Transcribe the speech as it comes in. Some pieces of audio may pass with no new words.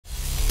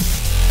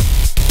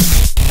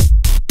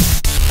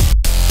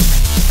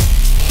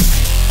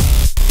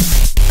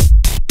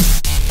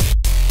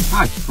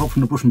from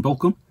the Brush and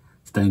Boltgun.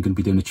 Today I'm going to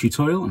be doing a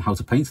tutorial on how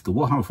to paint the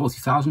Warhammer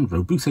 40,000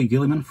 Roboute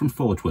Guilliman from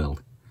Forge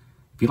World.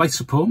 If you'd like to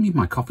support me,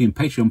 my Ko-fi and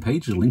Patreon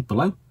page is linked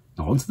below.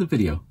 Now on to the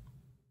video.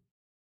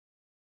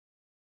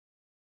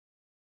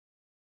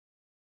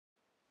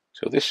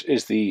 So this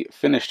is the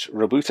finished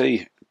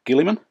Roboute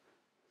Guilliman.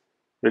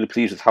 Really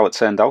pleased with how it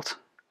turned out.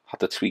 Had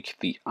to tweak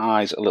the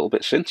eyes a little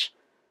bit since,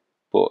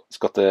 but it's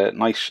got the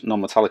nice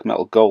non-metallic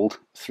metal gold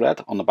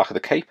thread on the back of the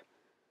cape.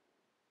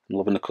 I'm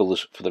loving the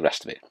colours for the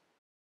rest of it.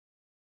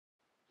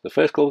 The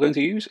first colour we're going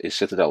to use is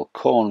Citadel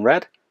Khorne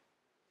Red.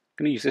 I'm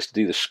going to use this to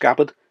do the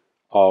scabbard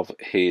of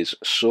his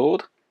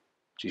sword,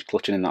 which he's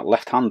clutching in that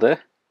left hand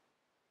there.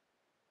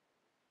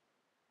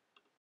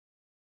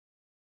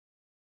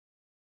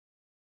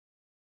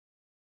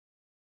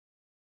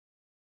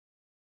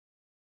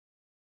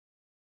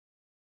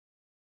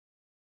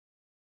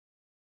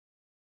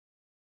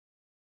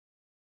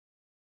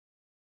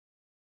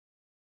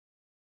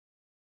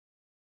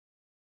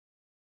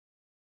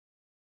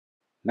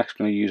 Next,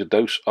 I'm going to use a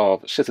dose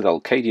of Citadel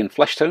Cadian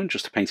Fleshtone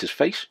just to paint his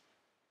face.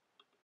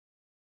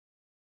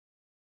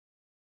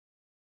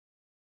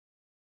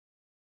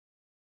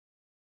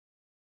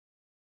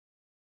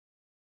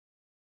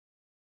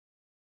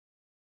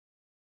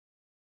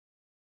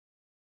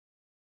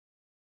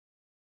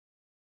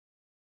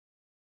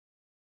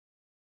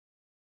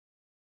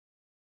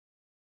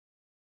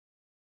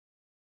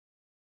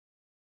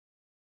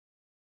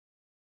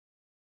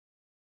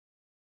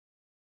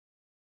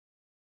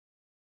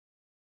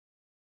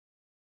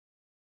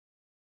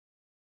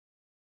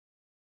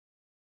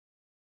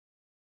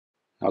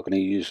 Now I'm going to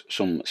use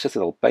some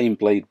Citadel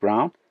Baneblade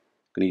Brown. I'm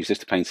going to use this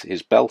to paint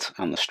his belt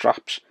and the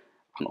straps,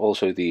 and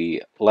also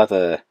the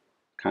leather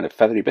kind of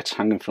feathery bits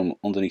hanging from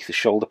underneath the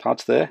shoulder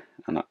pads there,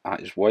 and at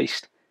his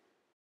waist,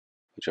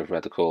 which I've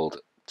read are called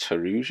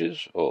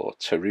terouges, or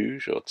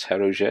terouge, or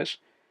terouges.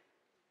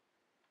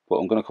 But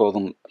I'm going to call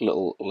them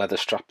little leather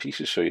strap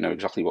pieces so you know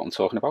exactly what I'm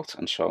talking about,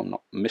 and so I'm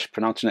not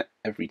mispronouncing it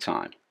every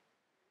time.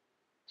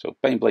 So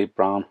Baneblade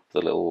Brown for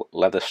the little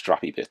leather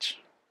strappy bits.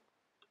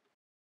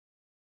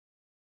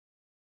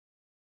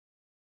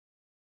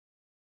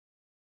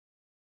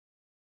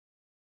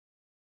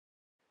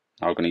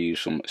 Now we're going to use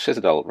some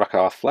Citadel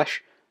Waaagh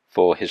flesh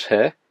for his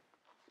hair.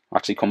 I'll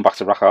actually come back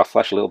to Waaagh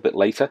flesh a little bit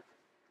later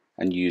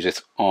and use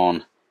it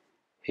on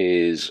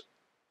his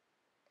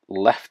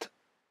left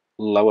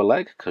lower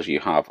leg, because you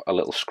have a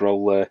little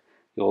scroll there.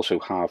 You also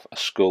have a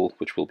skull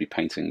which we'll be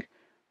painting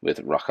with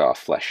Waaagh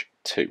flesh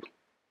too.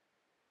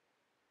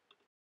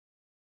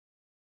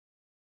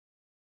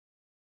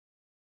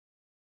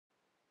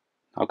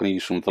 Now I'm going to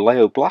use some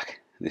Vallejo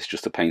black. This is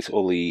just to paint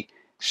all the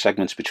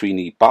segments between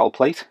the battle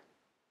plate.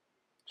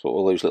 So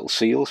all those little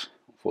seals,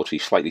 unfortunately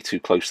slightly too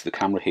close to the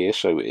camera here,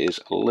 so it is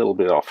a little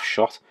bit off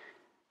shot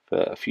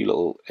for a few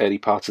little early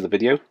parts of the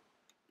video.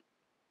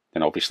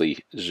 Then obviously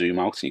zoom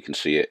out and you can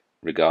see it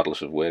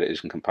regardless of where it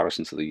is in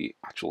comparison to the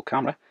actual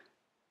camera.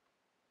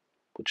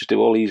 But just do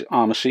all these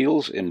armour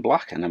seals in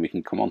black and then we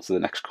can come on to the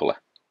next colour.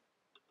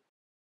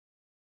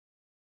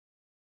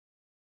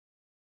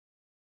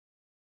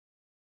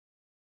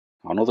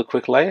 Another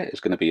quick layer is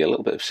going to be a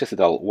little bit of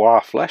Citadel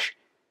Waaagh flesh.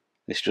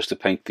 This is just to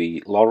paint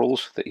the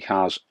laurels that he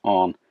has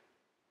on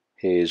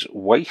his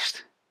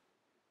waist,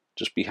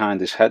 just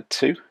behind his head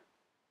too.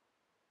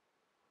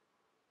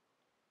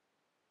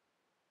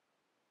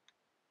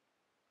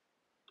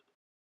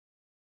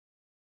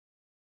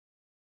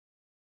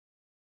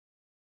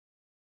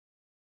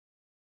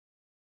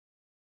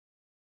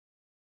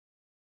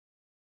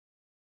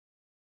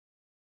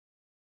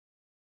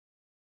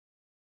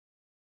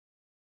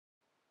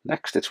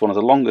 Next, it's one of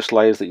the longest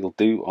layers that you'll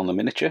do on the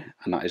miniature,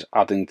 and that is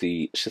adding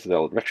the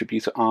Citadel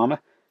Retributor armour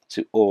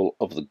to all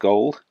of the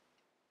gold.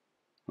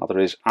 Now there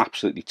is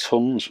absolutely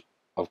tons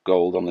of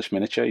gold on this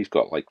miniature. He's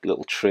got like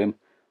little trim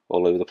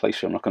all over the place,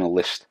 so I'm not going to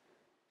list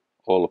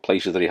all the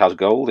places that he has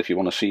gold. If you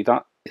want to see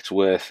that, it's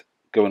worth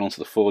going onto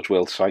the Forge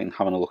World site and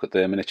having a look at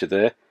their miniature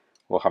there,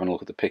 or having a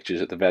look at the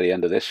pictures at the very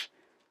end of this,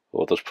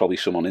 or there's probably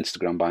some on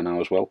Instagram by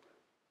now as well.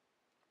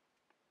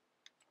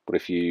 But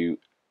if you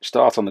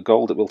start on the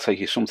gold, it will take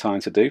you some time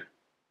to do,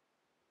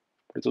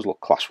 but it does look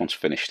class once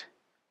finished.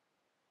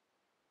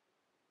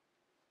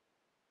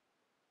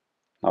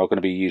 Now we're going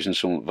to be using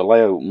some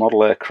Vallejo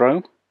Model Air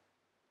Chrome.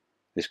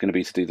 This is going to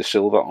be to do the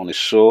silver on his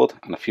sword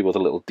and a few other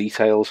little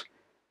details.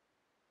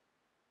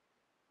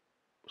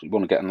 So you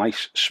want to get a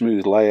nice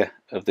smooth layer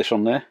of this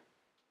on there,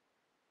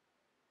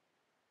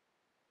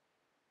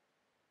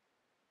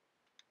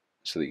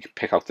 so that you can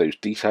pick out those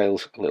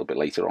details a little bit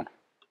later on.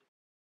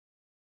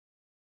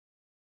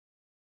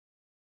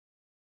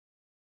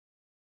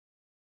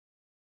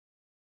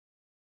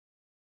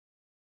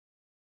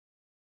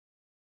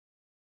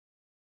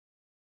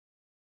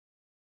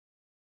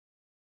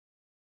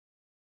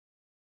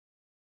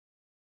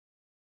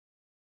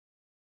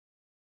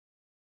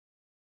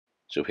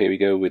 So here we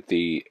go with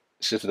the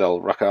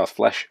Citadel Waaagh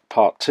flesh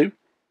part 2.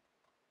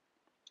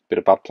 Bit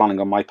of bad planning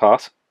on my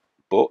part,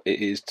 but it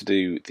is to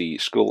do the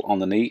skull on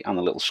the knee and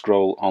the little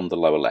scroll on the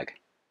lower leg.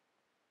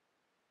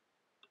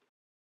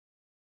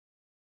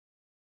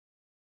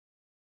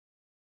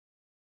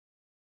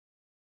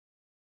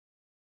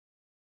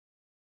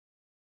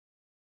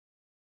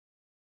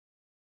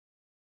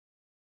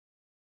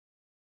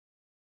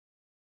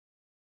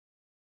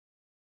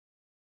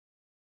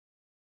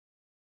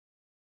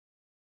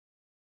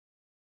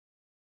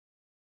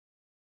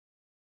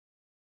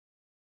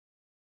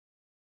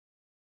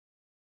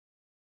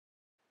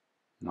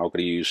 Now we're going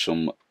to use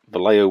some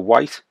Vallejo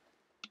white.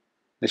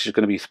 This is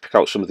going to be to pick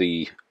out some of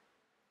the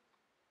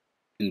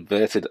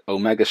inverted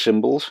Omega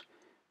symbols,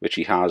 which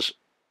he has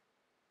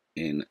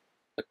in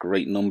a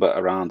great number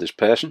around his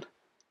person.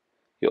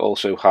 You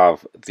also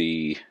have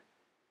the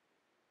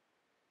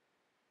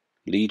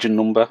Legion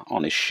number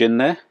on his shin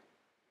there.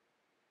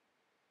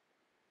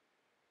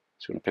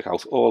 So I'm going to pick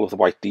out all of the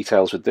white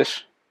details with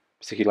this,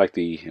 particularly like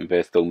the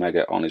inverted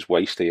Omega on his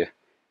waist here.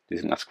 I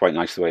think that's quite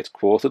nice the way it's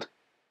quartered.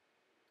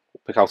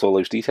 We'll pick out all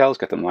those details,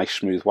 get them nice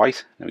smooth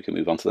white, and we can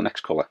move on to the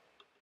next colour.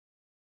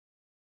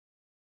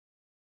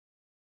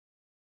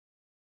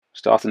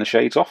 Starting the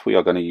shades off, we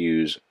are going to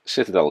use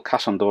Citadel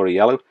Cassandora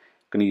Yellow. I'm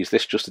going to use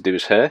this just to do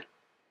his hair.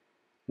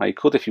 Now you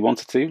could, if you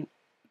wanted to,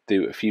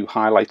 do a few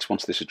highlights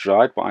once this is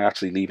dried, but I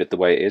actually leave it the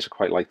way it is. I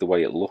quite like the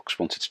way it looks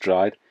once it's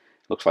dried.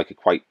 It looks like a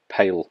quite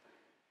pale,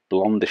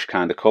 blondish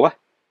kind of colour.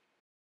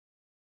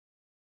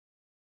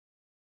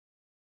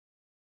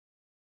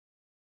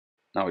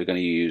 Now we're going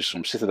to use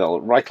some Citadel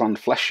Reichland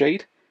Flesh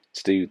Shade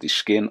to do the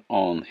skin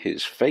on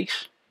his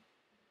face.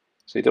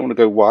 So you don't want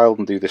to go wild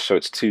and do this so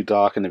it's too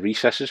dark in the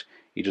recesses.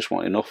 You just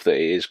want enough that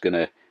it is going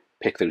to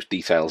pick those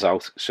details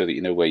out so that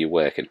you know where you're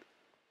working.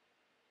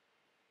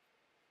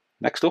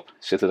 Next up,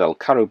 Citadel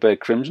Khorne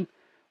Crimson.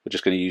 We're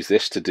just going to use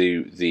this to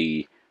do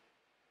the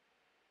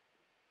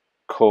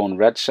Khorne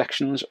Red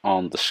sections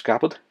on the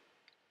scabbard.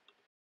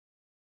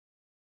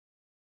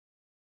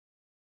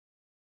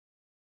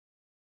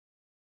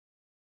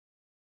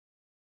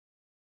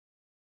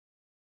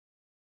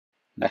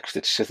 Next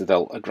it's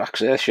Citadel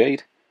Agrax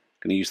Shade.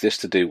 I'm going to use this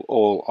to do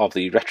all of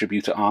the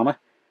Retributor armour.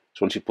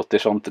 So once you put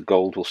this on, the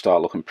gold will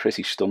start looking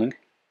pretty stunning.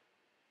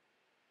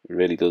 It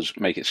really does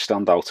make it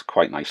stand out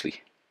quite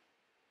nicely.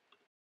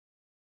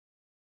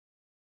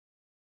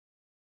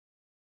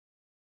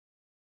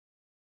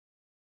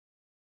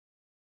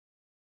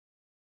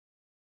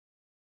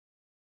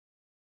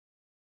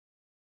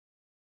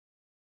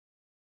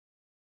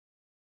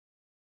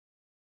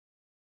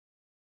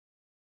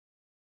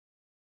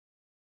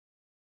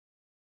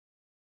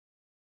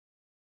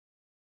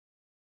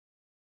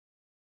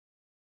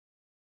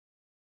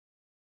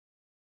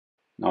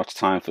 Now it's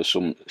time for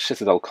some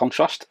Citadel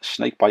Contrast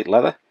Snakebite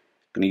Leather.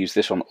 I'm going to use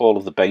this on all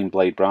of the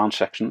Baneblade brown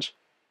sections.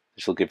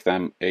 This will give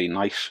them a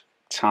nice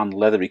tan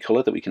leathery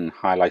colour that we can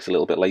highlight a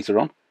little bit later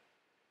on.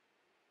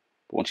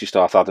 But once you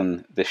start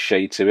adding this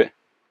shade to it,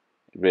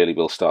 it really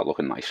will start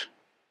looking nice.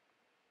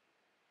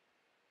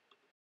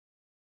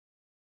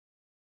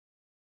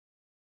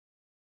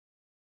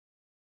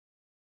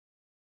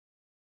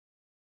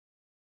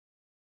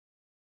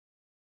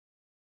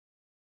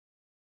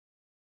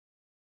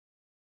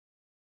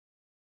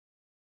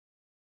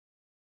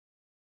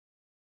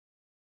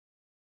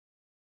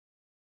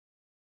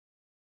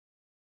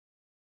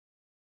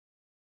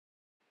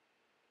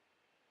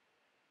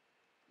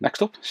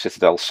 Next up,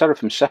 Citadel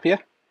Seraphim Sepia.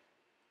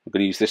 I'm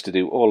going to use this to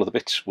do all of the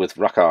bits with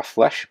Rakarth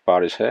flesh,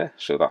 bar his hair,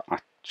 so that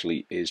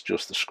actually is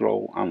just the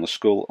scroll and the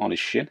skull on his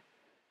shin.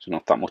 So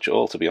not that much at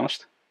all, to be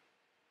honest.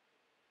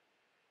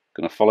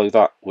 Going to follow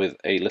that with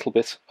a little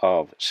bit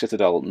of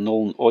Citadel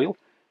Nuln Oil.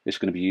 This is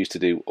going to be used to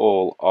do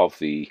all of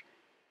the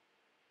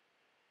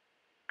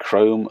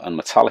chrome and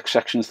metallic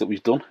sections that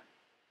we've done.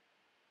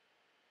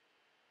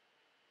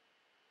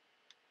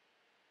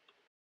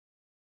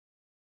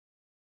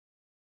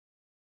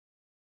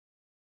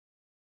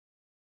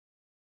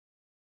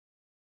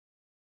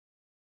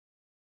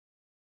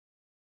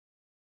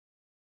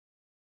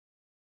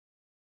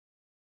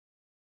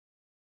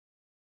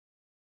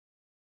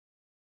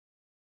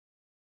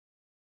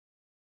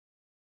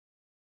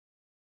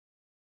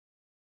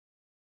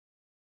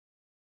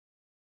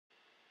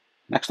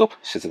 Next up,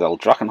 Citadel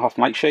Drakenhof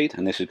Nightshade,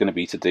 and this is going to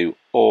be to do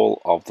all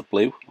of the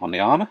blue on the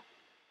armour.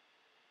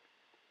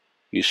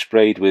 You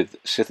sprayed with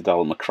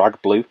Citadel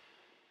Macragge Blue,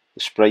 the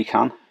spray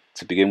can,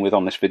 to begin with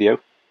on this video.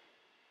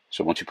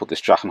 So once you put this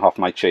Drakenhof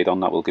Nightshade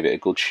on, that will give it a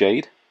good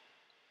shade.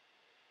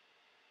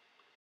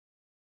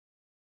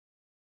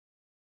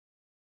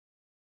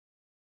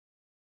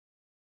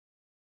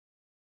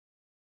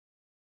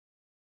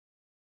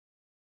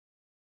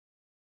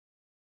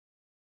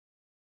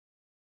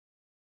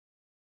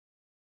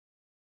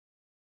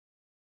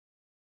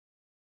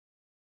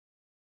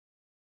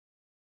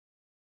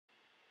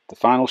 The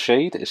final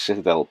shade is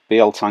Citadel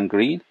Bealtan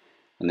Green,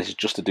 and this is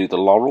just to do the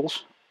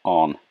laurels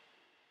on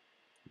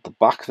the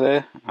back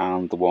there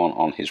and the one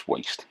on his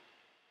waist.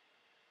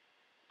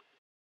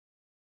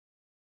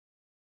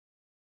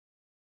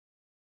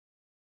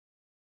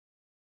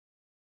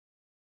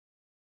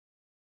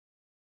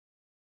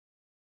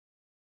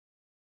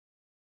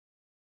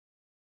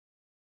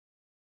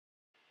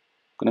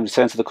 I'm going to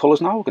return to the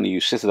colours now. We're going to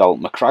use Citadel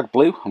Macragge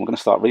Blue, and we're going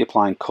to start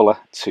reapplying colour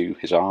to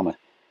his armour.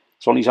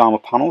 So on these armour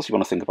panels, you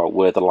want to think about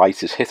where the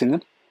light is hitting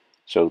them.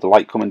 So the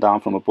light coming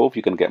down from above,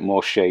 you're going to get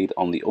more shade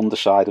on the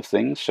underside of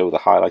things, so the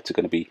highlights are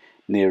going to be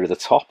nearer the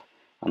top,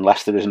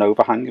 unless there is an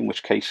overhang, in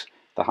which case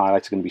the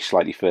highlights are going to be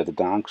slightly further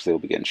down because they'll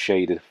be getting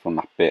shaded from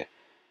that bit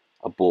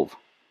above.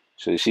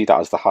 So you see that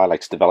as the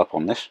highlights develop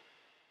on this.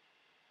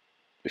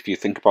 if you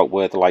think about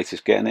where the light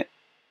is getting it,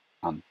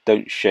 and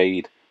don't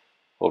shade,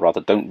 or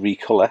rather don't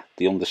recolour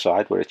the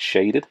underside where it's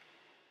shaded,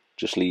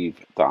 just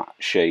leave that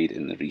shade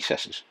in the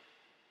recesses.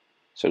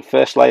 So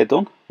first layer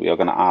done, we are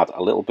going to add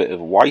a little bit of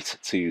white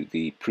to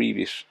the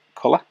previous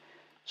colour.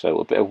 So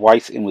a bit of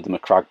white in with the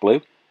Macragge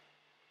blue.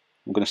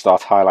 I'm going to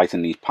start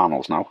highlighting these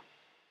panels now.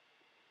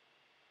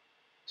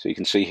 So you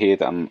can see here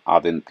that I'm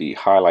adding the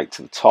highlight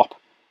to the top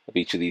of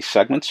each of these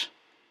segments,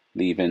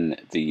 leaving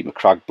the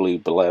Macragge blue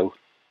below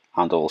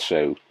and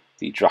also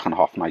the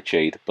Drakenhof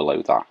Nightshade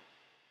below that.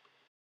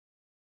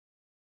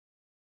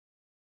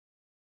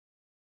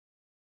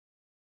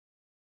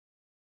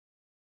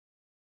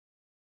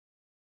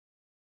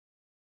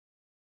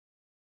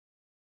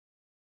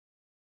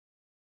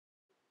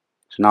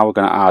 So now we're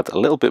going to add a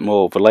little bit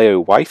more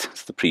Vallejo white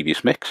to the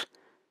previous mix.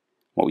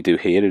 What we do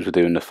here is we're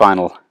doing the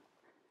final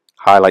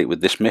highlight with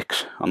this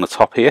mix on the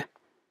top here.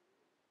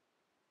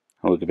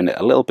 And we're giving it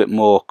a little bit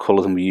more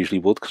colour than we usually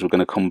would, because we're going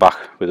to come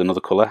back with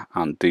another colour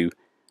and do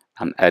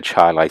an edge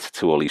highlight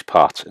to all these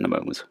parts in a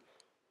moment.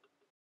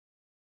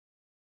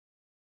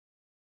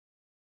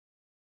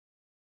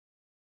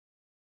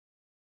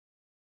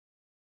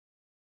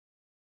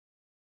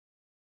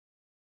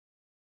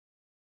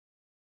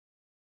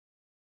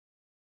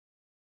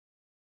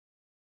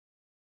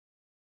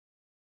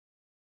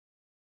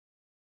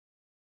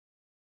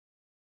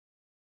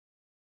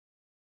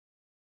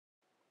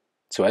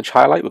 To edge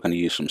highlight, we're going to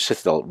use some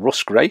Citadel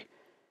Rust Grey,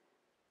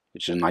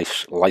 which is a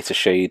nice lighter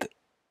shade,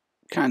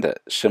 kind of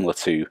similar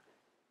to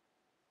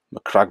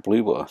Macragge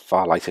Blue, but a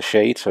far lighter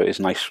shade, so it is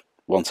a nice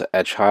one to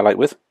edge highlight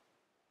with.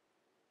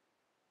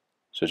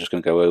 So just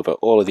going to go over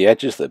all of the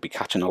edges that will be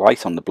catching the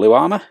light on the blue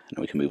armour, and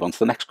we can move on to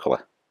the next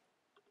colour.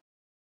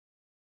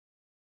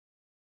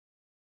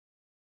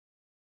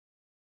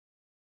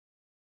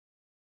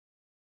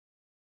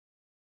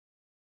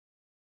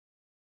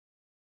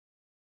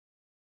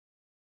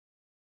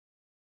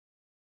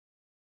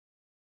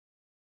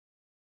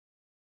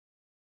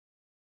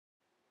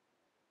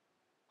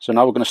 So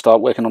now we're going to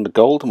start working on the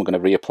gold, and we're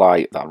going to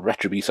reapply that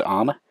Retributor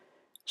armour.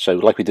 So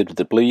like we did with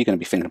the blue, you're going to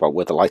be thinking about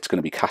where the light's going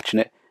to be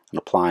catching it, and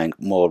applying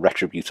more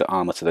Retributor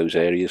armour to those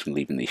areas, and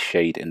leaving the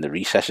shade in the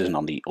recesses and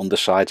on the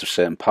undersides of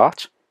certain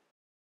parts.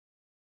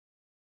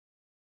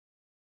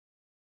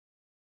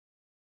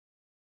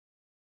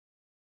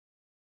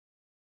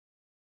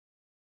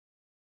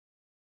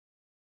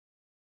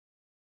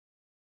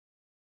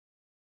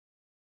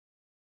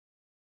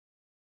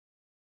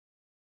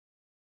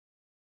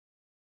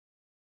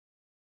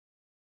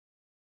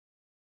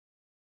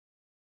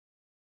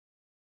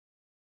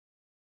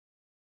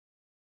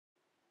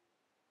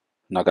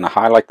 I'm now going to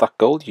highlight that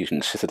gold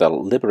using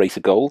Citadel Liberator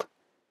gold.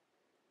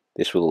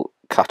 This will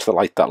catch the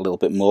light that little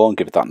bit more and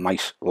give it that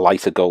nice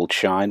lighter gold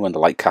shine when the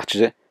light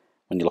catches it,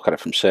 when you look at it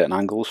from certain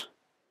angles.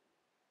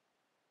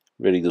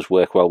 Really does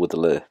work well with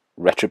the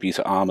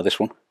Retributor armour, this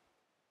one.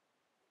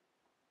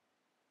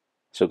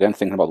 So again,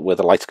 thinking about where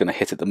the light's going to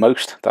hit it the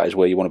most, that is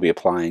where you want to be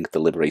applying the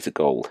Liberator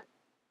gold.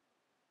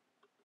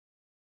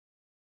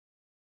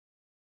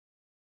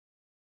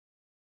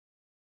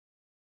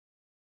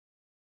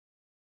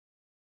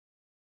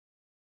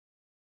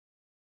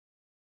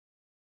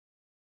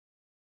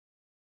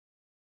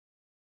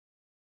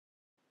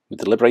 With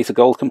the Liberator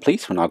gold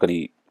complete, we're now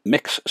going to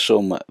mix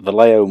some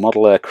Vallejo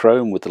Modeler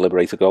Chrome with the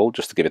Liberator gold,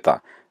 just to give it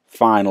that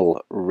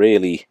final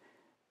really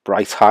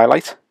bright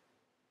highlight.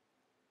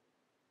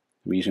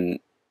 I'm using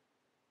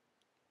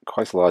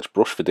quite a large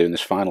brush for doing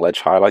this final edge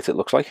highlight, it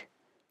looks like.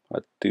 I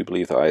do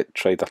believe that I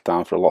trade that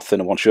down for a lot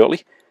thinner one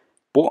shortly.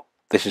 But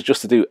this is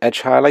just to do edge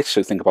highlights,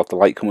 so think about the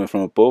light coming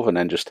from above and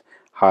then just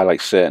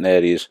highlight certain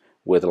areas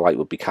where the light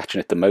would be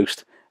catching it the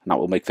most, and that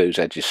will make those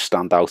edges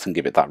stand out and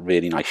give it that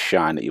really nice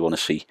shine that you want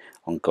to see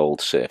on gold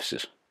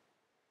surfaces.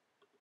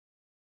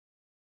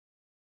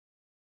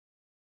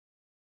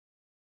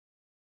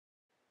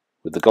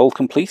 With the gold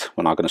complete,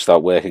 we're now going to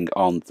start working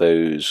on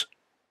those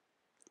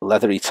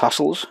leathery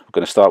tassels. We're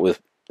going to start with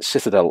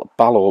Citadel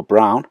Balor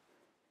Brown.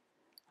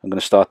 I'm going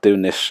to start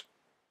doing this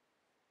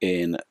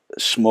in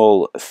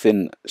small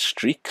thin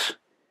streaks,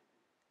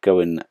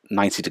 going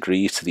 90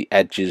 degrees to the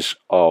edges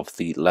of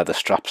the leather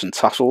straps and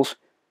tassels.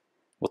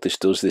 What this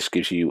does, this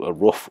gives you a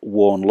rough,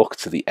 worn look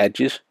to the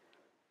edges,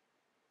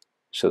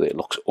 so that it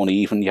looks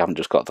uneven. You haven't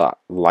just got that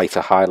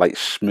lighter highlight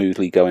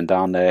smoothly going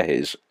down there. It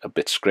is a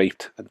bit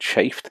scraped and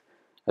chafed,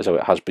 as though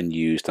it has been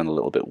used and a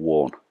little bit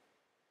worn.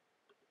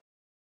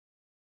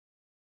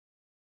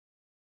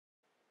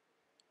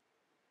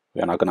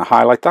 We are now going to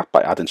highlight that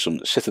by adding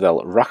some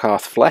Citadel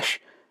Rakarth Flesh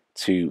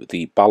to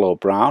the Balor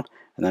Brown,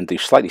 and then do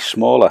slightly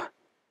smaller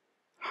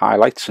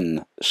highlights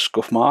and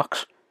scuff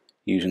marks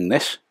using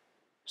this,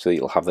 so that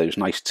you'll have those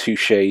nice two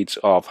shades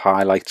of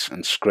highlights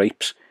and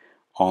scrapes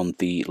on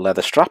the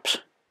leather straps.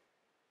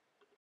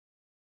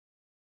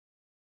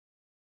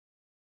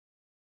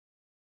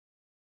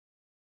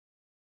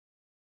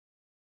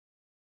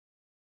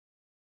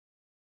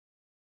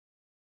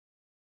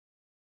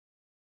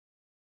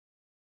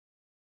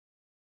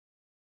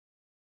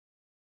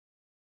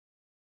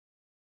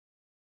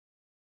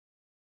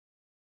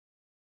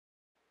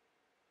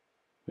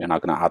 We're now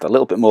going to add a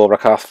little bit more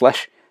Rakarth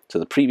flesh to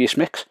the previous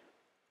mix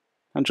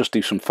and just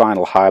do some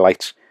final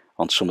highlights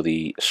on some of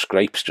the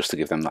scrapes just to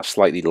give them that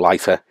slightly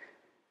lighter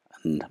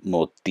and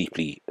more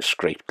deeply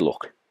scraped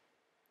look.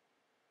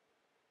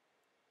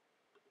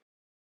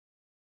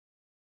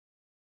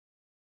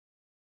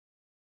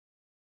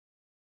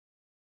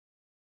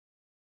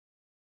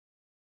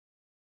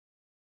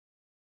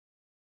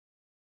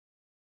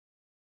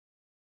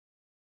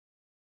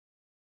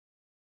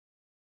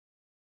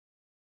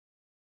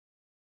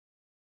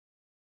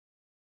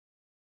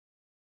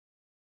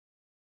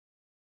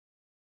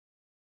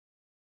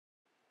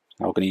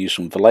 Now we're going to use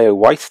some Vallejo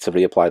white to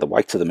reapply the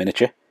white to the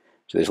miniature.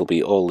 So this will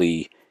be all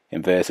the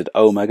inverted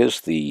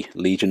Omegas, the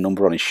Legion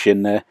number on his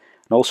shin there,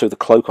 and also the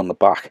cloak on the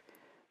back.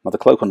 Now the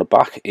cloak on the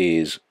back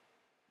is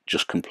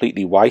just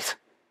completely white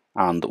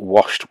and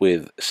washed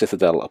with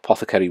Citadel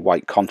Apothecary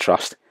white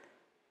contrast.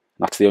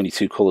 And that's the only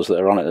two colours that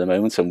are on it at the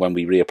moment, and when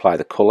we reapply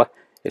the colour,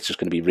 it's just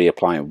going to be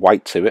reapplying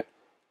white to it.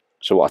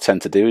 So what I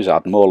tend to do is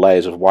add more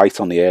layers of white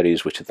on the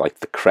areas which are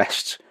like the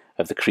crests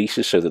of the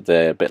creases so that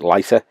they're a bit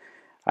lighter,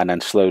 and then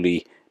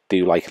slowly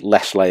do like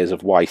less layers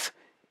of white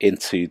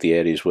into the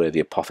areas where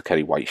the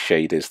apothecary white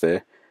shade is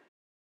there.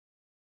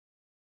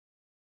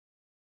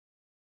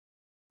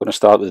 I'm going to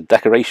start with the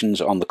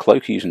decorations on the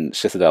cloak using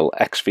Citadel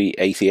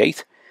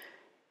XV88.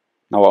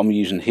 Now what I'm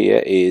using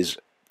here is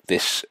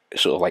this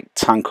sort of like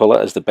tan colour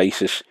as the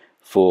basis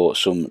for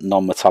some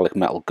non-metallic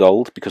metal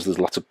gold, because there's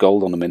lots of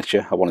gold on the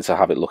miniature. I wanted to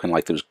have it looking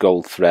like there was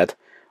gold thread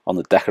on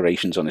the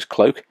decorations on his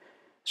cloak.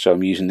 So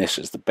I'm using this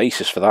as the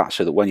basis for that,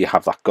 so that when you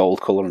have that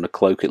gold colour on the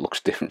cloak, it looks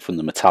different from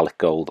the metallic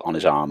gold on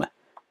his armour.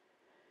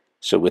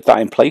 So with that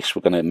in place,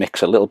 we're going to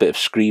mix a little bit of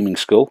Screaming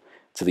Skull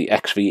to the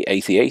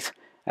XV88,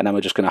 and then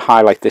we're just going to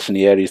highlight this in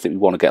the areas that we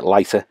want to get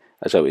lighter,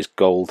 as though it's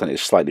gold and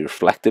it's slightly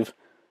reflective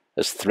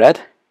as thread.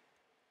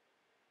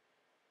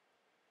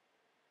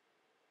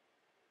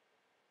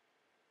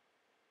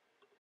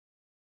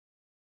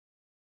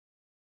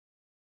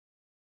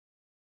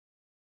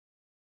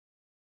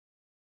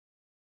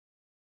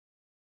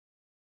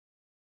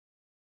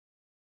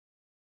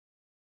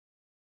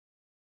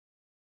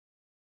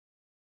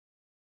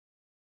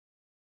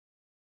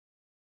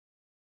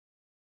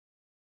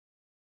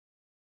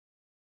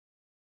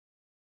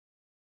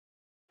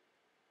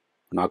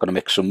 I'm now going to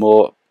mix some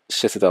more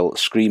Citadel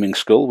Screaming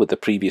Skull with the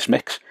previous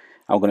mix,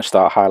 and we're going to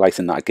start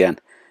highlighting that again.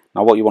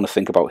 Now what you want to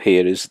think about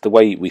here is the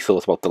way we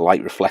thought about the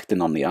light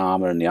reflecting on the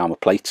armour and the armour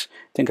plates.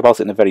 Think about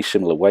it in a very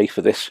similar way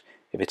for this.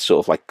 If it's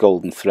sort of like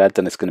golden thread,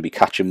 then it's going to be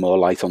catching more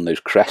light on those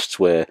crests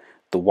where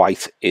the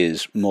white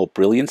is more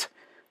brilliant.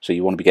 So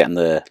you want to be getting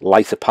the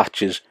lighter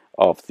patches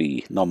of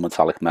the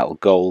non-metallic metal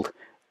gold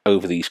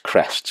over these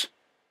crests.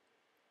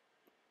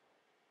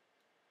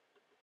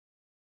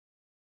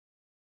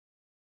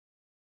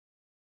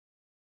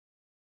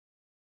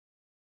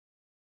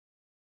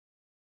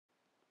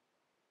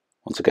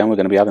 Once again, we're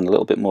going to be adding a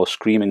little bit more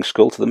Screaming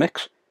Skull to the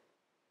mix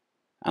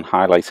and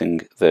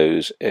highlighting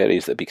those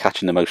areas that be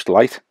catching the most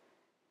light,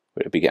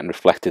 where it'll be getting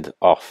reflected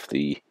off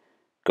the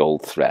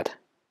gold thread.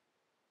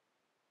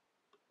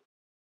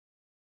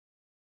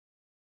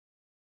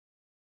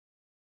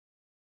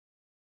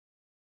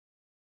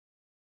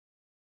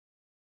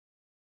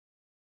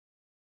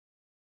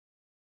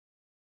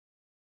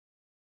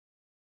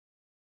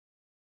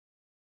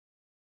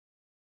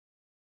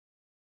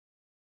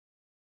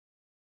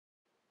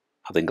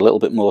 Adding a little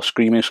bit more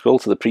Screaming Skull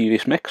to the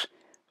previous mix,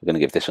 we're going to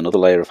give this another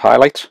layer of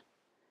highlights.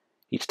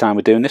 Each time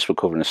we're doing this, we're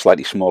covering a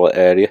slightly smaller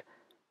area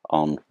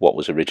on what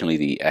was originally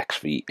the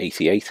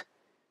XV88.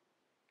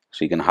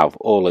 So you're going to have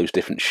all those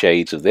different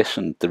shades of this,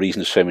 and the reason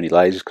there's so many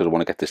layers is because I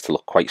want to get this to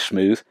look quite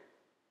smooth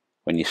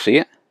when you see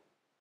it.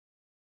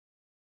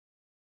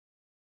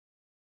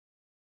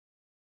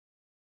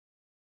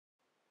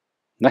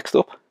 Next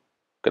up, I'm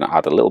going to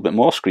add a little bit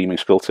more Screaming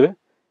Skull to it.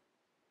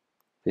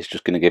 This is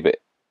just going to give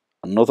it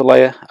another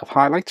layer of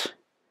highlights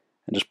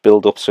and just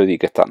build up so that you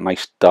get that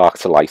nice dark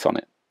to light on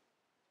it.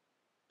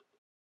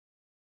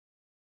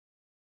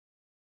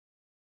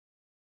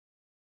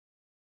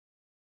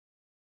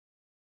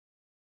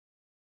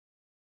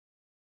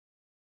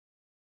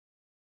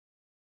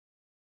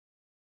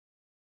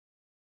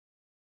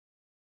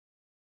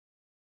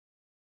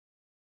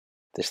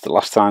 This is the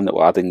last time that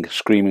we're adding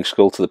Screaming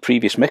Skull to the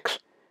previous mix.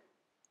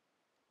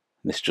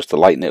 This is just to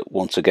lighten it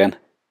once again.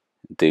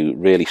 Do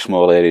really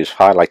small areas of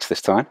highlights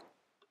this time.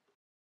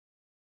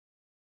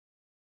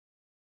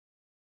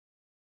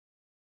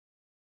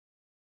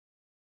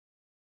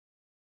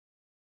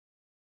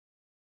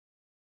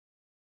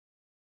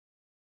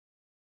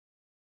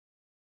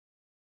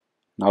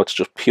 Now it's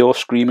just pure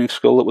Screaming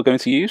Skull that we're going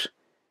to use.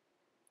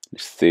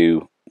 Let's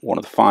do one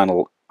of the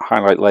final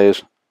highlight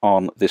layers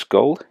on this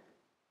gold.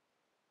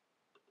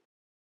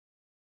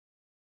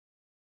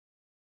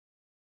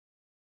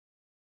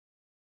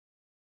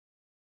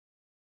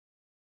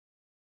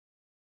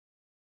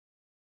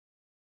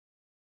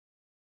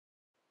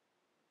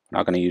 I'm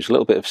now going to use a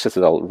little bit of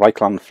Citadel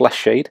Reichland Flesh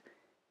Shade.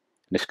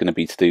 This is going to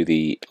be to do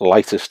the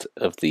lightest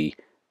of the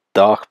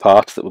dark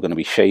parts that we're going to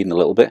be shading a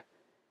little bit.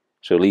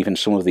 So leaving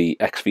some of the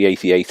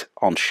XV88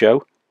 on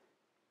show,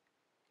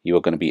 you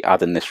are going to be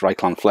adding this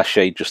Reikland flesh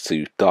shade just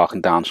to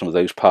darken down some of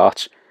those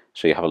parts,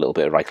 so you have a little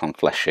bit of Reikland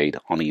flesh shade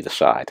on either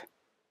side.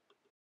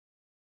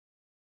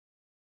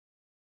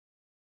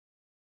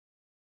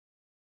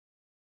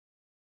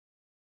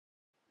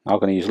 Now I'm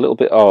going to use a little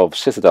bit of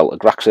Citadel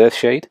Agrax Earth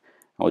shade,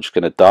 and we're just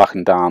going to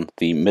darken down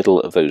the middle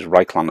of those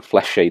Reikland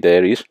flesh shade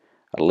areas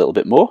a little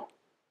bit more.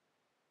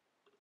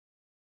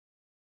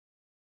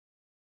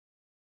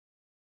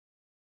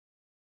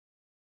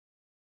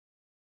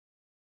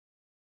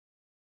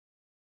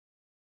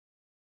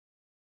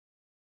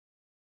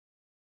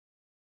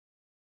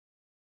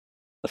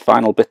 The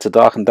final bit to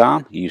darken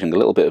down, using a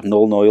little bit of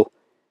Nuln Oil,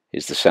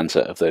 is the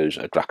centre of those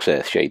Agrax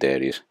Earth shade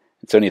areas.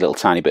 It's only a little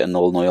tiny bit of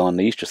Nuln Oil on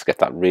these, just to get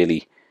that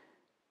really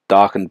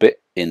darkened bit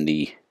in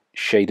the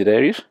shaded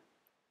areas.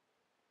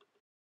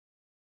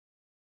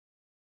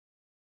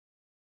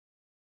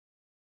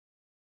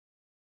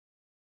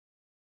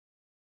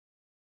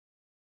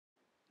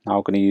 Now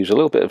I'm going to use a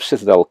little bit of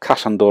Citadel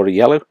Cassandora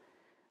Yellow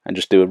and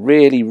just do a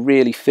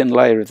really thin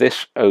layer of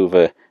this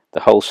over the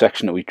whole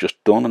section that we've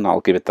just done, and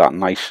I'll give it that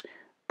nice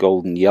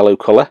golden yellow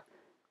colour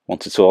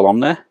once it's all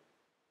on there.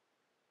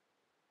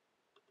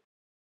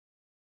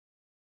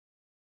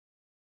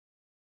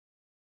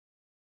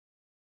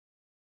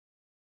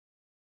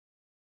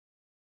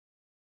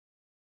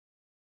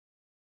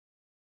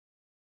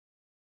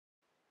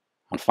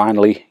 And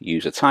finally,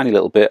 use a tiny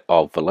little bit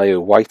of Vallejo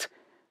white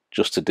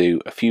just to do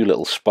a few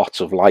little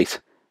spots of light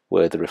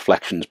where the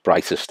reflection's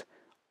brightest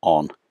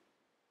on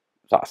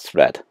that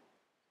thread.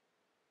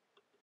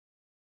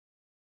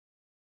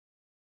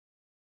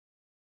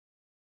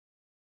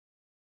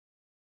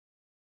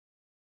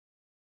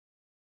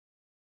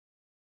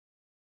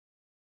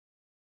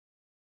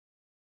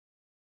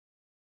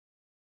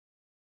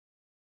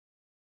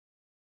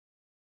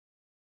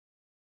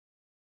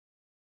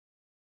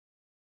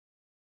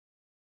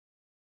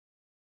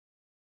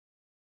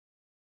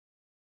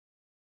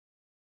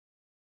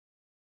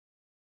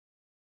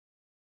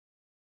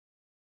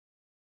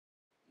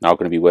 Now we're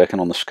going to be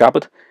working on the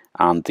scabbard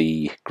and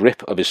the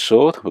grip of his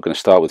sword. We're going to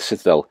start with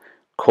Citadel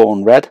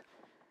Khorne Red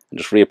and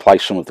just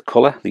reapply some of the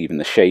colour, leaving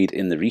the shade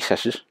in the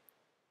recesses.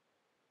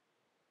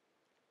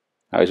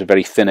 Now those are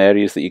very thin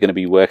areas that you're going to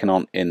be working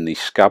on in the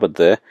scabbard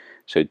there,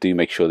 so do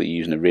make sure that you're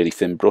using a really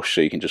thin brush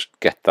so you can just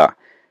get that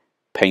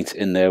paint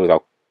in there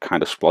without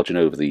kind of splodging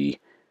over the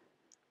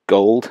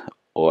gold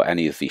or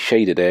any of the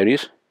shaded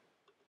areas.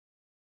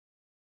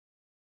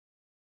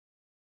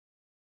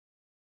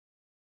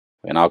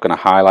 We're now going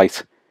to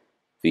highlight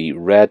the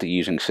red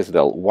using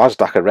Citadel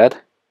Wazdakka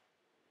Red,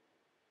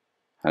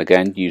 and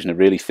again using a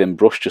really thin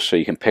brush just so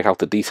you can pick out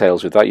the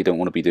details with that. You don't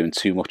want to be doing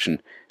too much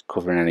and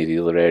covering any of the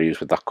other areas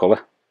with that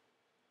colour.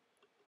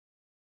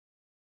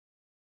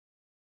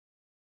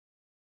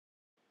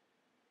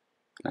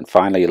 And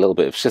finally a little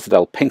bit of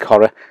Citadel Pink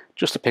Horror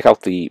just to pick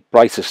out the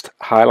brightest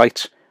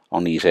highlights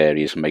on these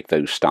areas and make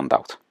those stand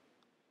out.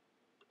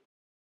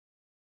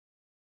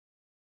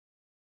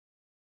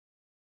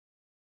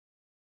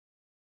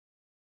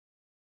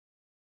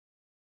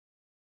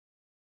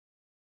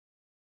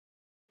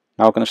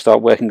 Now I'm going to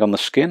start working on the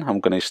skin.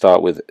 I'm going to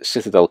start with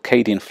Citadel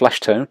Cadian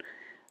Fleshtone.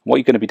 What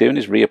you're going to be doing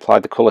is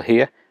reapply the colour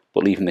here,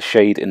 but leaving the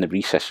shade in the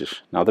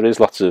recesses. Now there is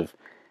lots of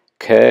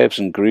curves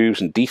and grooves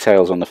and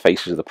details on the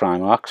faces of the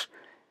Primarchs,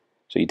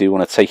 so you do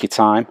want to take your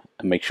time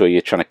and make sure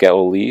you're trying to get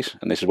all these,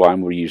 and this is why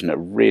we're using a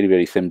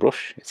really thin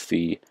brush. It's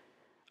the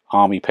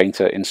Army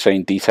Painter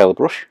Insane Detail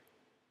brush.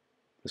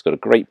 It's got a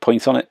great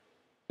point on it.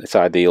 It's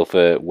ideal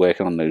for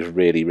working on those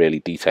really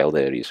detailed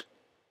areas.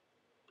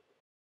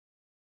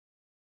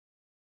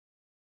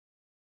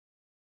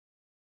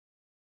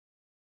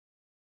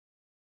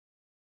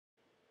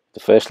 The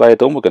first layer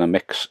done, we're going to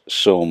mix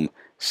some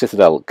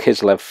Citadel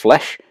Kislev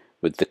flesh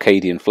with the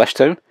Cadian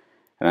Fleshtone,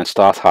 and then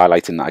start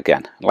highlighting that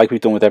again. Like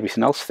we've done with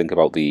everything else, think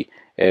about the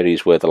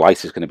areas where the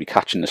light is going to be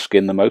catching the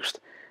skin the most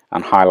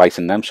and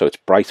highlighting them so it's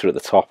brighter at the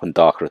top and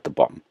darker at the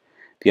bottom.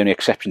 The only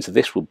exception to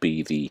this would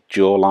be the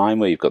jaw line,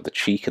 where you've got the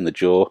cheek and the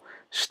jaw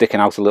sticking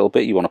out a little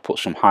bit. You want to put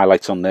some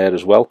highlights on there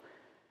as well,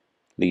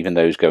 leaving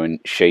those going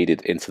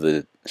shaded into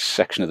the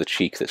section of the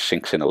cheek that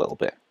sinks in a little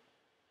bit.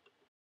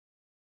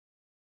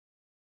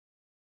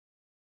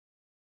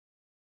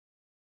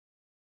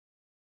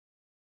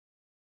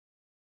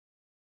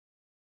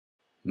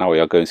 Now we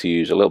are going to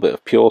use a little bit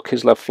of pure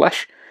Kislev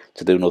flesh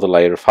to do another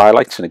layer of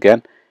highlights, and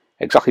again,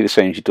 exactly the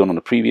same as you've done on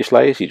the previous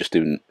layers, you're just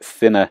doing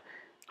thinner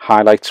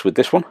highlights with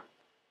this one.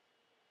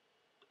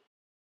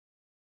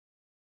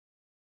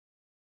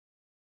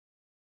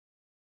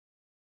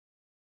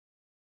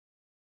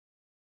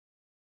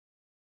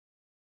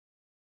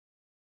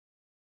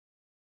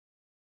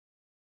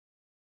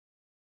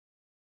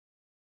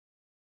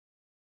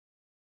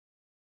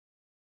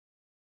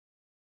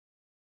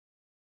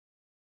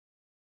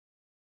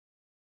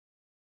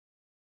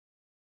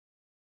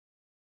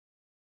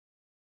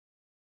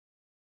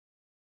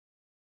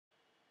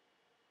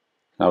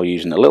 Now we're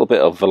using a little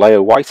bit of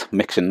Vallejo white,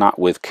 mixing that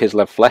with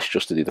Kislev flesh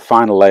just to do the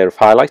final layer of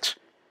highlights.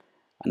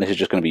 And this is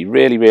just going to be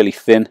really, really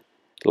thin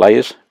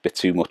layers. A bit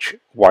too much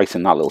white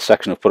in that little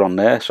section I've put on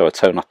there, so I'll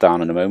tone that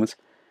down in a moment.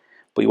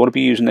 But you want to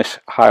be using this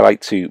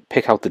highlight to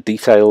pick out the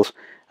details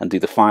and do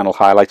the final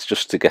highlights,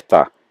 just to get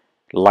that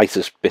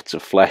lightest bits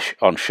of flesh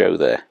on show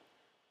there.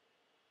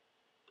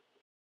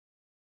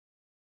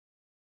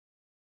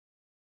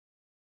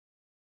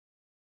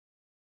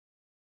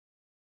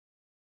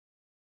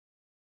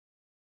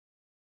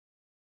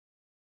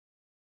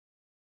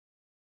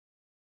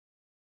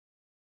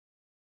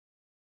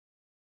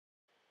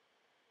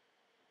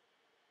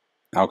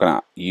 Now I'm going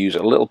to use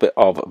a little bit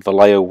of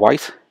Vallejo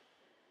white.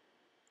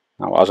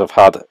 Now, as I've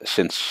had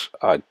since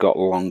I got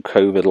long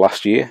COVID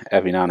last year,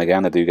 every now and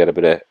again I do get a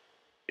bit of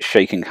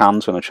shaking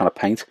hands when I'm trying to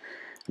paint.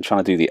 And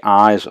trying to do the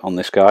eyes on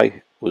this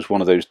guy was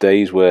one of those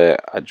days where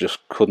I just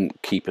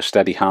couldn't keep a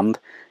steady hand.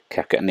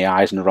 Kept getting the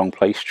eyes in the wrong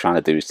place. Trying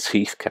to do his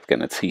teeth, kept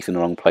getting the teeth in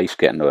the wrong place,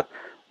 getting the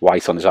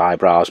white on his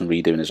eyebrows and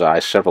redoing his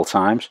eyes several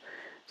times.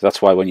 So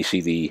that's why when you see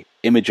the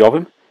image of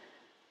him,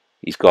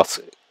 he's got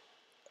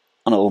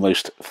an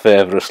almost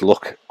fervorous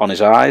look on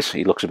his eyes.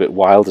 He looks a bit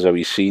wild as though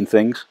he's seen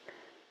things.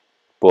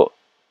 But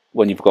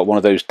when you've got one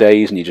of those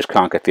days and you just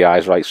can't get the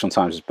eyes right,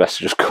 sometimes it's best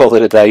to just call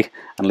it a day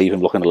and leave him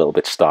looking a little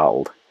bit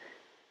startled.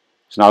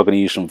 So now I'm going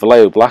to use some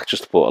Vallejo black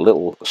just to put a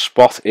little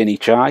spot in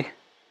each eye.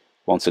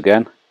 Once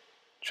again,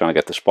 trying to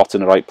get the spot in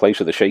the right place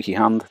with a shaky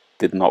hand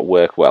did not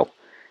work well.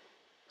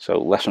 So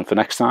lesson for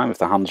next time: if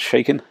the hand's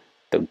shaking,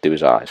 don't do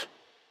his eyes.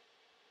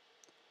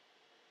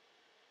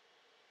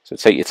 So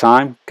take your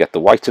time, get the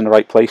white in the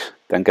right place,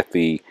 then get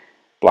the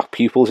black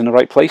pupils in the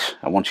right place,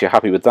 and once you're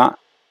happy with that,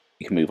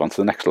 you can move on to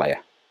the next layer.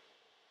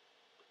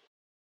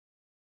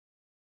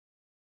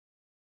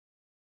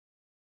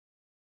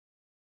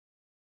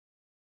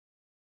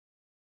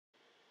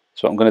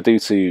 So what I'm going to do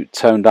to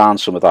tone down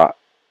some of that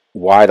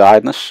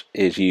wide-eyedness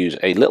is use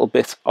a little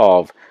bit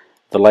of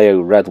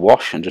Vallejo red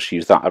wash and just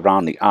use that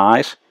around the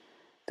eyes.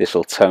 This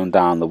will tone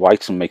down the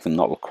whites and make them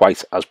not look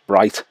quite as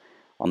bright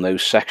on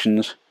those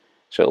sections,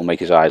 so it'll make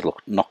his eyes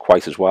look not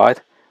quite as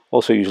wide.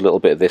 Also use a little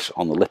bit of this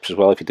on the lips as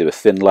well. If you do a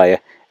thin layer,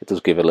 it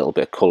does give a little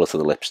bit of colour to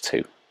the lips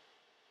too.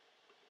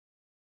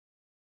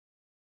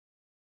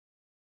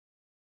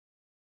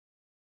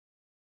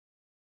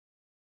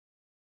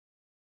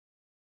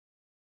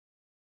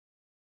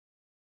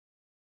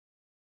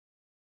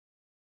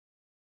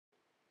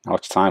 Now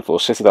it's time for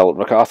Citadel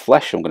Khorne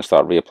Flesh. I'm going to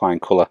start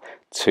reapplying colour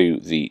to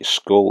the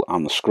skull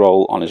and the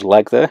scroll on his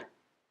leg there.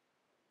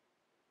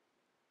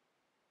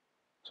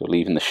 So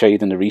leaving the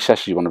shade in the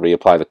recesses, you want to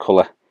reapply the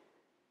colour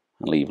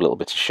and leave a little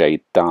bit of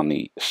shade down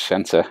the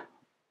centre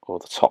or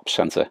the top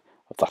centre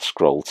of that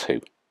scroll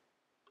too.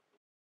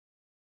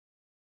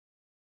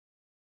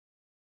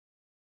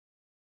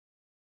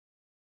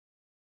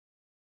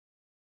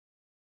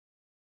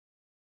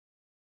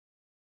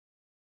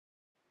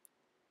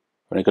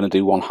 We're only going to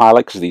do one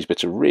highlight because these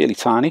bits are really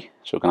tiny,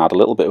 so we're going to add a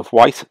little bit of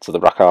white to the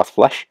Khorne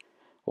flesh,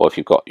 or if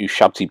you've got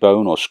Ushabti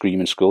bone or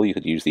Screaming Skull, you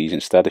could use these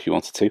instead if you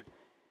wanted to.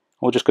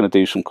 We're just going to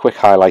do some quick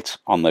highlights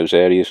on those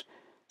areas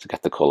to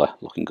get the colour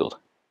looking good.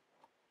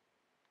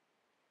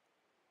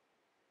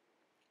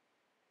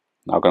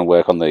 Now we're going to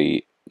work on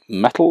the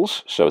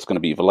metals, so it's going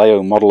to be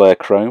Vallejo Model Air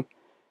Chrome.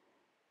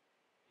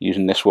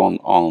 Using this one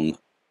on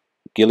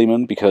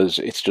Guilliman because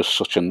it's just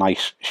such a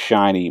nice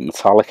shiny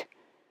metallic.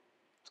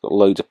 It's got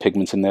loads of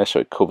pigment in there, so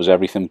it covers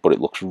everything, but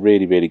it looks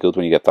really, really good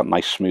when you get that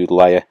nice smooth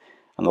layer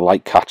and the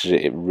light catches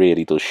it. It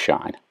really does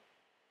shine.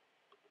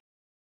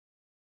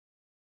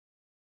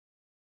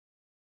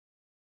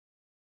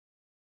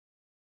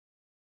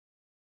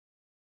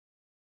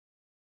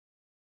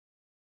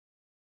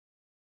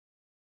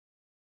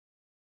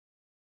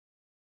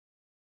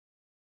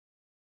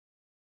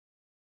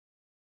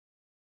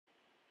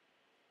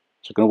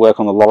 So I'm going to work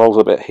on the laurels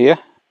a bit here.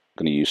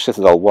 I'm going to use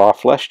Citadel Wazdakka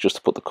Flesh just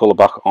to put the colour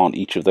back on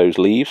each of those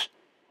leaves.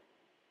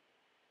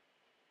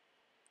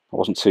 I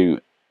wasn't too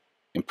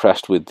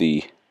impressed with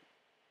the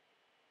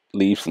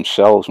leaves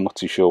themselves. I'm not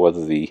too sure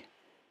whether the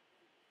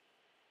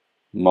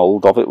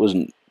mould of it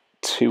wasn't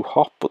too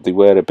hot, but they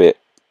were a bit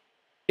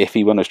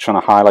iffy when I was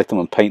trying to highlight them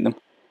and paint them.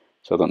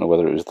 So I don't know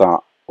whether it was that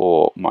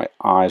or my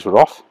eyes were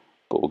off,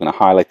 but we're going to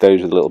highlight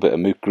those with a little bit of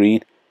Moot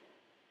green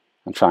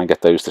and try and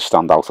get those to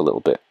stand out a little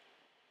bit.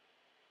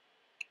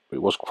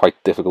 It was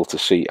quite difficult to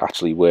see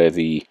actually where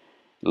the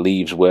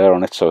leaves were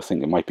on it, so I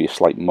think it might be a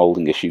slight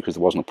moulding issue because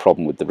there wasn't a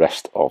problem with the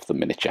rest of the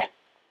miniature.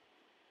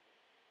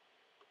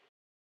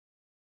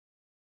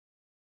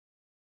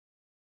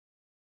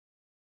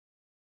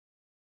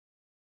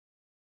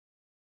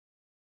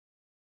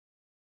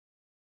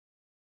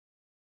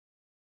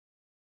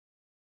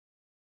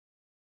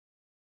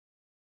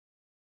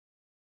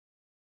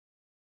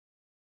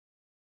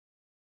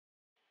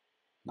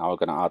 Now we're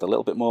going to add a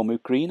little bit more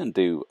Moot green and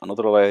do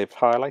another layer of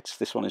highlights.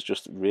 This one is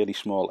just really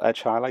small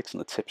edge highlights on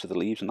the tips of the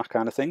leaves and that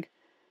kind of thing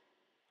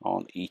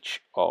on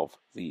each of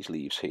these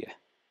leaves here.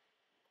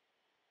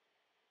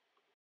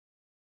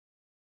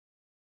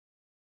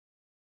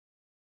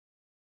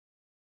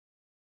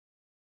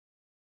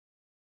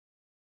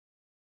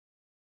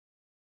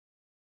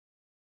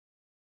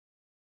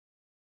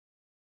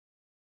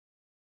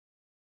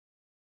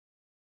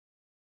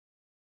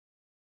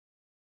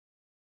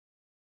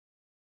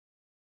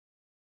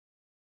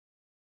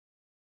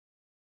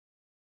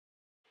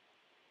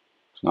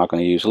 Now I'm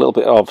going to use a little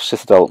bit of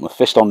Citadel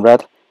Mephiston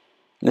Red.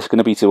 And this is going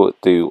to be to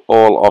do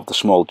all of the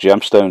small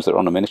gemstones that are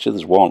on the miniature.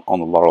 There's one on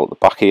the laurel at the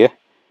back here.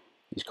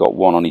 He's got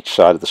one on each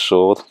side of the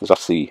sword. There's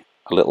actually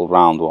a little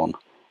round one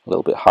a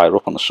little bit higher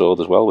up on the sword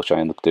as well, which I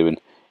end up doing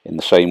in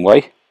the same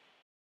way.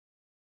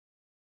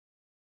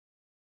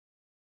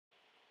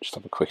 Just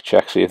have a quick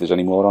check, see if there's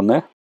any more on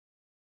there.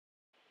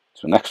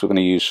 So next we're going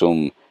to use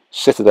some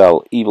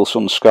Citadel Evil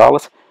Sunz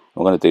Scarlet.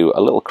 We're going to do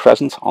a little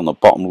crescent on the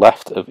bottom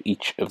left of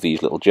each of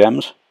these little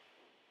gems,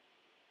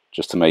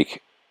 just to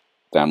make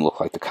them look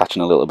like they're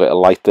catching a little bit of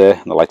light there,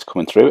 and the light's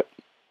coming through it.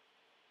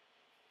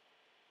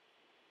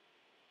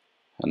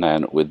 And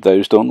then with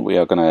those done, we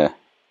are going to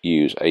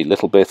use a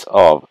little bit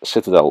of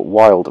Citadel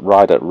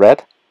Wazdakka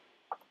Red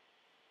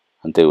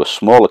and do a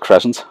smaller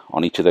crescent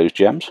on each of those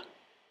gems.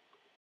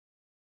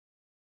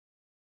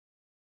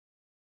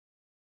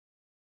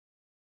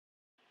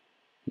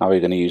 Now we're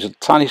going to use a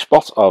tiny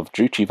spot of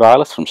Druchii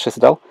Violet from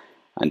Citadel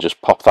and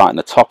just pop that in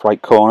the top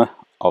right corner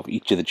of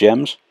each of the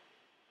gems.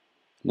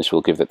 And this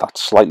will give it that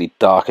slightly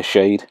darker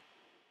shade.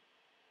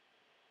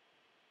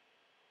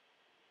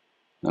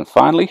 And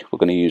finally, we're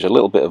going to use a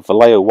little bit of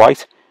Vallejo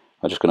White.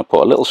 I'm just going to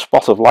put a little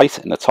spot of light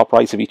in the top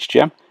right of each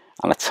gem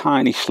and a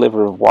tiny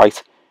sliver of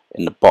white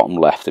in the bottom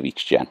left of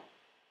each gem.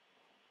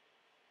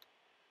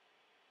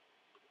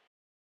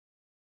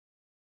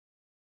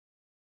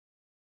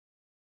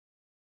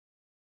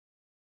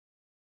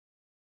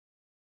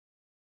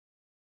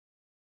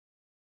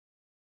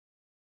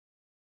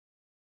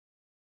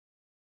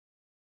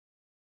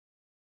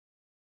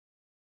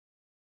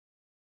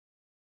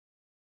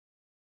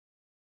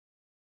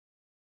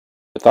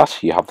 With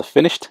that, you have the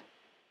finished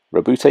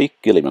Roboute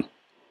Guilliman.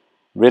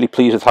 Really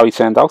pleased with how he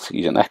turned out.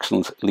 He's an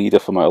excellent leader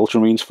for my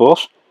Ultramarines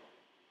force.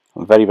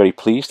 I'm very, very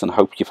pleased and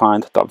hope you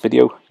find that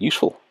video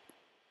useful.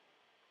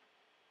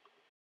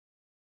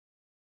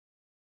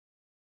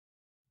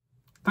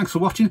 Thanks for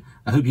watching.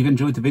 I hope you've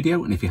enjoyed the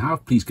video, and if you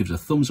have, please give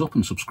us a thumbs up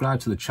and subscribe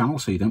to the channel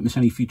so you don't miss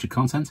any future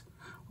content.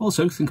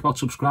 Also, think about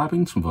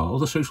subscribing to some of our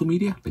other social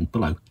media, linked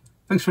below.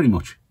 Thanks very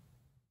much.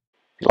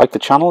 If you like the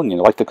channel and you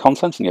like the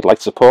content and you'd like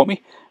to support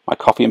me, my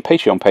Ko-fi and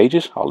Patreon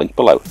pages are linked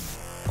below.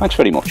 Thanks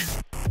very much.